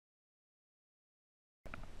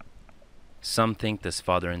Some think this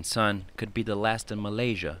father and son could be the last in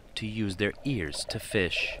Malaysia to use their ears to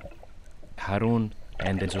fish. Harun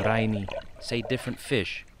and Zuraini say different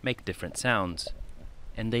fish make different sounds,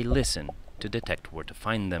 and they listen to detect where to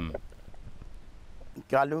find them.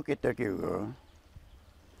 Kalau kita kira,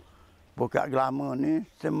 buka gelama ni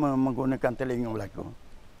semua menggunakan telinga berlaku.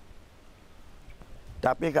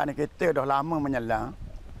 Tapi kerana kita dah lama menyelam,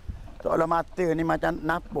 seolah mata ni macam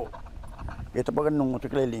napuk. Kita berenung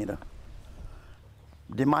sekeliling tu.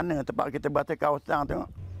 Di mana tempat kita baca kawasan tu,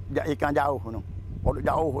 ikan jauh tu. Oh,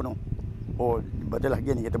 jauh tu. Oh, betul lah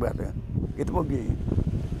gini kita berasa. Kita pergi.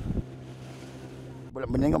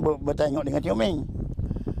 Bertengok dengan ciuming.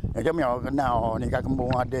 Ciuming orang kenal ni kat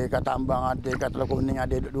kembung ada, kat tambang ada, kat telur kuning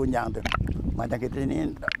ada, duduk dunjang tu. Macam kita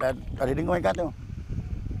ni, dah dengar ikan tu.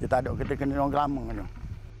 Kita ada, kita kena orang lama tu.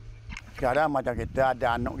 Sekarang macam kita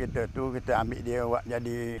ada anak kita tu, kita ambil dia buat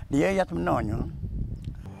jadi. Dia yang sebenarnya.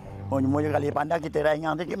 Mula kali pandai kita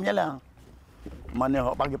ringan sikit menyelam.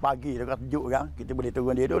 Mana pagi-pagi dekat sejuk kan, kita boleh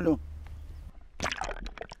turun dia dulu.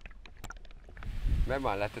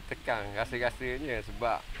 Memanglah tertekan rasa-rasanya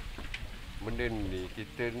sebab benda ni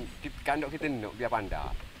kandok kita nak biar pandai.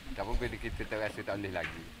 Tapi bila kita terasa tak boleh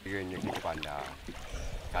lagi, kiranya kita pandai.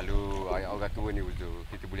 Kalau orang tua ni uzur,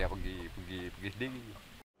 kita boleh pergi sendiri.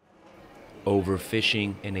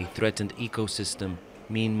 Overfishing in a threatened ecosystem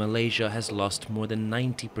mean Malaysia has lost more than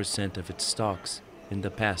 90% of its stocks in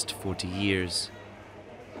the past 40 years.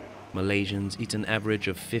 Malaysians eat an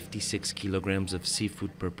average of 56 kilograms of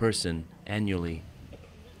seafood per person annually.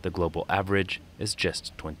 The global average is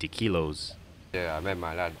just 20 kilos. Ya,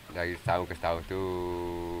 memanglah dari tahun ke tahun tu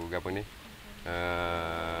apa ni?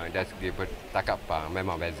 Dari segi pertakapan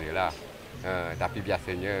memang bezalah. Tapi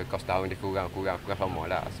biasanya kos tahun dia kurang sama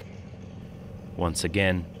lah. Once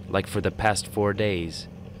again, like for the past 4 days,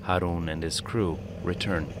 Harun and his crew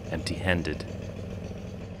return empty-handed.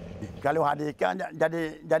 Kalau ada ikan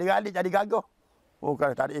jadi ralik, jadi gagah. Oh,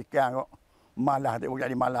 kalau tak ada ikan kok malah tak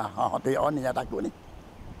jadi malah. Tengok ni yang takut ni.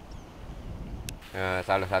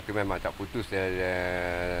 Salah satu memang tak putus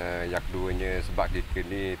yang keduanya sebab kita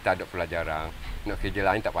ni tak ada pelajaran. Nak kerja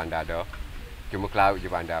lain tak pandai dah. Cuma ke laut je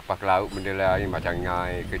pandai. Apa ke laut benda lain macam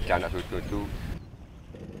ngai, kecang nak tutup tu